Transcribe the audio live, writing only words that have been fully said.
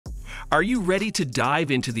Are you ready to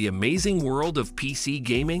dive into the amazing world of PC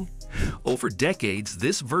gaming? Over decades,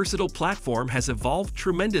 this versatile platform has evolved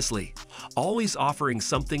tremendously, always offering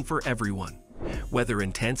something for everyone. Whether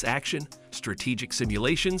intense action, strategic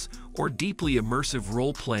simulations, or deeply immersive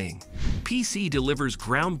role-playing, PC delivers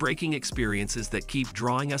groundbreaking experiences that keep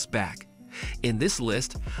drawing us back. In this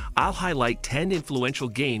list, I'll highlight 10 influential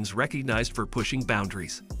games recognized for pushing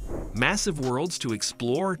boundaries. Massive worlds to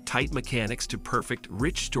explore, tight mechanics to perfect,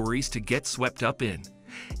 rich stories to get swept up in.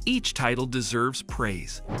 Each title deserves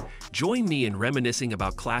praise. Join me in reminiscing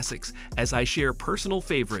about classics as I share personal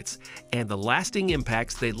favorites and the lasting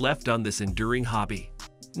impacts they left on this enduring hobby.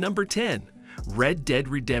 Number 10. Red Dead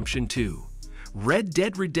Redemption 2. Red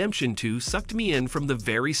Dead Redemption 2 sucked me in from the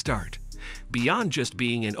very start. Beyond just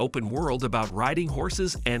being an open world about riding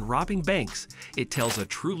horses and robbing banks, it tells a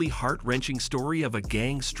truly heart-wrenching story of a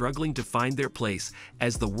gang struggling to find their place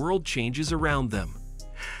as the world changes around them.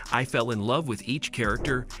 I fell in love with each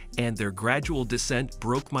character, and their gradual descent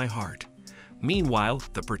broke my heart. Meanwhile,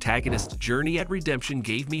 the protagonist's journey at redemption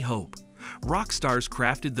gave me hope. Rockstar's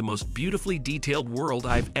crafted the most beautifully detailed world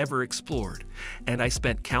I've ever explored, and I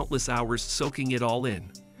spent countless hours soaking it all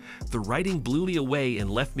in. The writing blew me away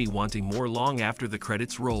and left me wanting more long after the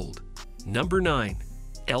credits rolled. Number 9.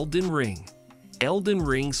 Elden Ring. Elden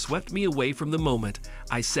Ring swept me away from the moment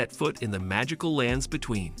I set foot in the magical lands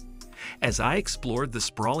between. As I explored the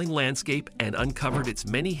sprawling landscape and uncovered its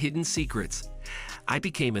many hidden secrets, I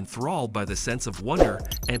became enthralled by the sense of wonder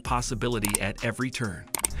and possibility at every turn.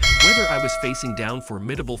 Whether I was facing down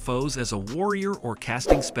formidable foes as a warrior or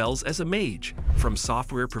casting spells as a mage, From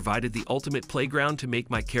Software provided the ultimate playground to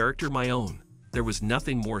make my character my own. There was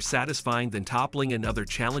nothing more satisfying than toppling another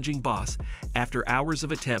challenging boss after hours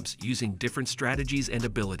of attempts using different strategies and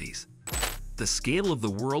abilities. The scale of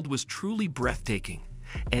the world was truly breathtaking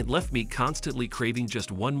and left me constantly craving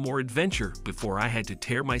just one more adventure before I had to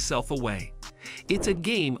tear myself away. It's a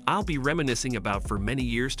game I'll be reminiscing about for many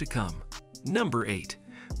years to come. Number 8.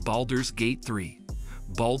 Baldur's Gate 3.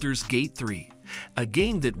 Baldur's Gate 3, a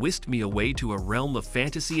game that whisked me away to a realm of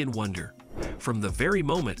fantasy and wonder. From the very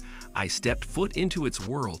moment I stepped foot into its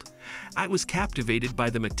world, I was captivated by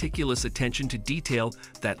the meticulous attention to detail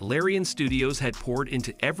that Larian Studios had poured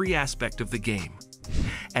into every aspect of the game.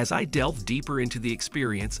 As I delved deeper into the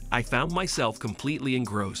experience, I found myself completely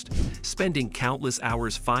engrossed, spending countless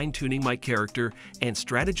hours fine-tuning my character and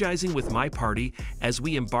strategizing with my party as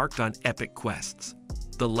we embarked on epic quests.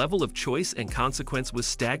 The level of choice and consequence was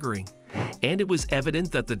staggering, and it was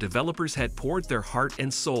evident that the developers had poured their heart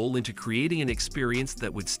and soul into creating an experience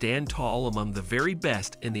that would stand tall among the very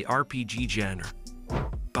best in the RPG genre.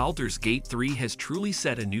 Baldur's Gate 3 has truly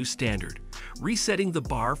set a new standard, resetting the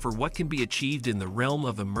bar for what can be achieved in the realm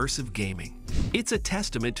of immersive gaming. It's a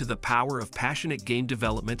testament to the power of passionate game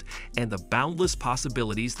development and the boundless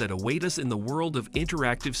possibilities that await us in the world of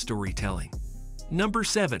interactive storytelling. Number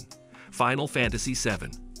 7. Final Fantasy VII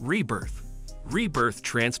Rebirth. Rebirth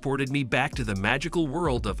transported me back to the magical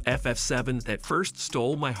world of FF7 that first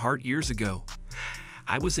stole my heart years ago.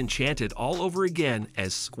 I was enchanted all over again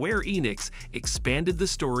as Square Enix expanded the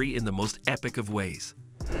story in the most epic of ways.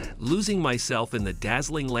 Losing myself in the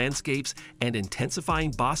dazzling landscapes and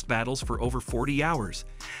intensifying boss battles for over 40 hours,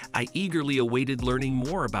 I eagerly awaited learning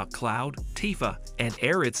more about Cloud, Tifa, and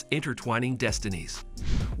Aerith's intertwining destinies.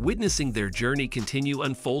 Witnessing their journey continue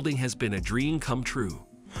unfolding has been a dream come true.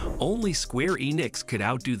 Only Square Enix could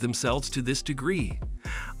outdo themselves to this degree.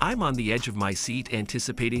 I'm on the edge of my seat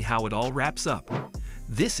anticipating how it all wraps up.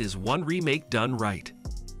 This is one remake done right.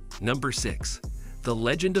 Number 6. The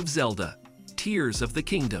Legend of Zelda: Tears of the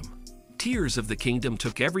Kingdom. Tears of the Kingdom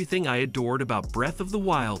took everything I adored about Breath of the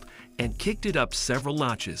Wild and kicked it up several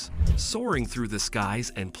notches. Soaring through the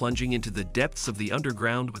skies and plunging into the depths of the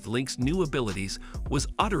underground with Link's new abilities was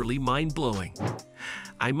utterly mind-blowing.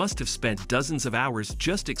 I must have spent dozens of hours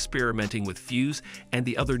just experimenting with Fuse and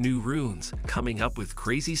the other new runes, coming up with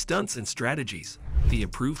crazy stunts and strategies. The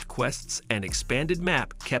improved quests and expanded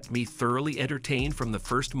map kept me thoroughly entertained from the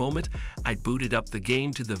first moment I booted up the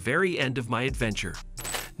game to the very end of my adventure.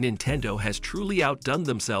 Nintendo has truly outdone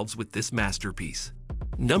themselves with this masterpiece.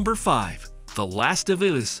 Number 5. The Last of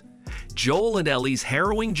Us. Joel and Ellie's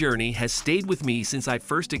harrowing journey has stayed with me since I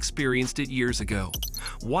first experienced it years ago.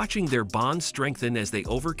 Watching their bond strengthen as they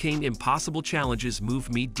overcame impossible challenges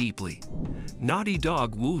moved me deeply. Naughty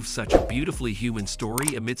Dog wove such a beautifully human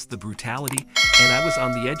story amidst the brutality, and I was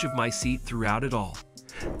on the edge of my seat throughout it all.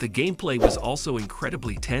 The gameplay was also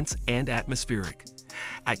incredibly tense and atmospheric.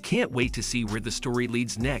 I can't wait to see where the story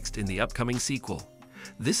leads next in the upcoming sequel.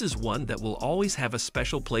 This is one that will always have a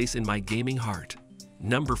special place in my gaming heart.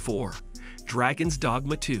 Number 4. Dragon's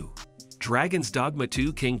Dogma 2. Dragon's Dogma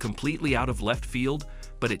 2 came completely out of left field,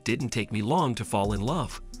 but it didn't take me long to fall in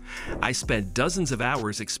love. I spent dozens of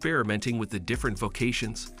hours experimenting with the different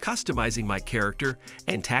vocations, customizing my character,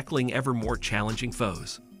 and tackling ever more challenging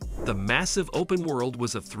foes. The massive open world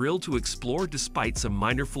was a thrill to explore despite some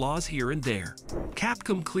minor flaws here and there.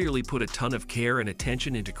 Capcom clearly put a ton of care and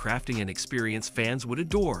attention into crafting an experience fans would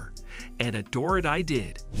adore, and adore it I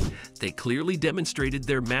did. They clearly demonstrated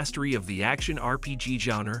their mastery of the action RPG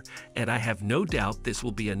genre, and I have no doubt this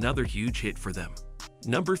will be another huge hit for them.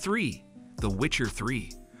 Number 3. The Witcher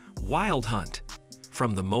 3: Wild Hunt.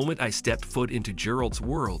 From the moment I stepped foot into Geralt's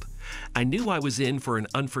world, I knew I was in for an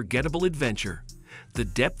unforgettable adventure. The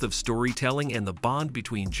depth of storytelling and the bond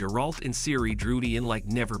between Geralt and Ciri drew me in like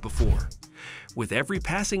never before. With every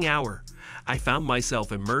passing hour, I found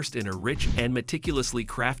myself immersed in a rich and meticulously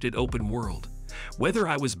crafted open world. Whether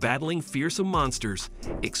I was battling fearsome monsters,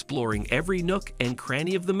 exploring every nook and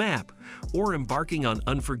cranny of the map, or embarking on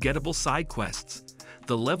unforgettable side quests,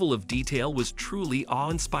 the level of detail was truly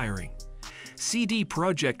awe-inspiring. CD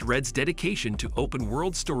Projekt Red's dedication to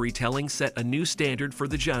open-world storytelling set a new standard for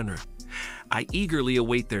the genre. I eagerly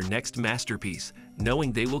await their next masterpiece,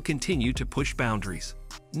 knowing they will continue to push boundaries.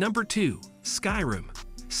 Number 2. Skyrim.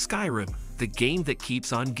 Skyrim, the game that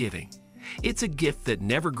keeps on giving. It's a gift that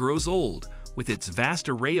never grows old, with its vast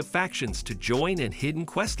array of factions to join and hidden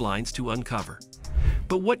quest lines to uncover.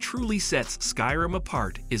 But what truly sets Skyrim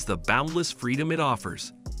apart is the boundless freedom it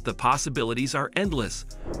offers. The possibilities are endless,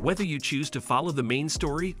 whether you choose to follow the main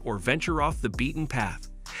story or venture off the beaten path.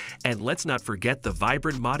 And let's not forget the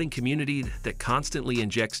vibrant modding community that constantly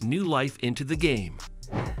injects new life into the game.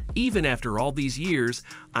 Even after all these years,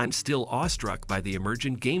 I'm still awestruck by the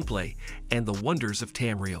emergent gameplay and the wonders of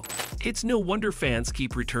Tamriel. It's no wonder fans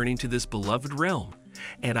keep returning to this beloved realm,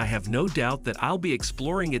 and I have no doubt that I'll be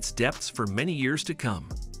exploring its depths for many years to come.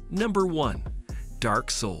 Number 1. Dark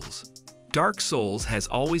Souls. Dark Souls has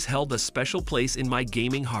always held a special place in my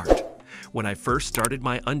gaming heart. When I first started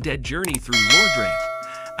my undead journey through Lordran,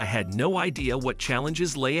 I had no idea what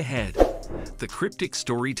challenges lay ahead. The cryptic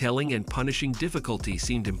storytelling and punishing difficulty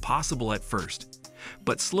seemed impossible at first.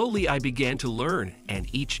 But slowly I began to learn, and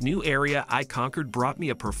each new area I conquered brought me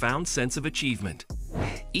a profound sense of achievement.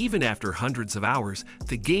 Even after hundreds of hours,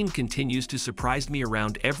 the game continues to surprise me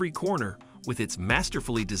around every corner with its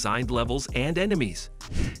masterfully designed levels and enemies.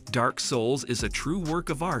 Dark Souls is a true work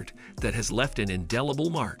of art that has left an indelible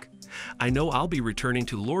mark. I know I'll be returning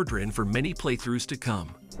to Lordran for many playthroughs to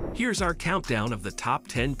come. Here's our countdown of the top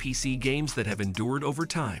 10 PC games that have endured over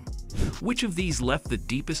time. Which of these left the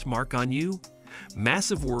deepest mark on you?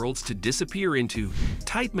 Massive worlds to disappear into,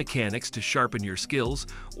 tight mechanics to sharpen your skills,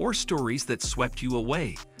 or stories that swept you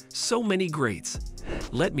away. So many greats.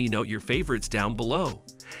 Let me know your favorites down below.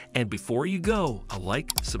 And before you go, a like,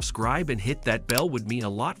 subscribe, and hit that bell would mean a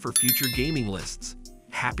lot for future gaming lists.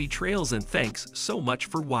 Happy trails and thanks so much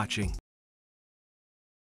for watching.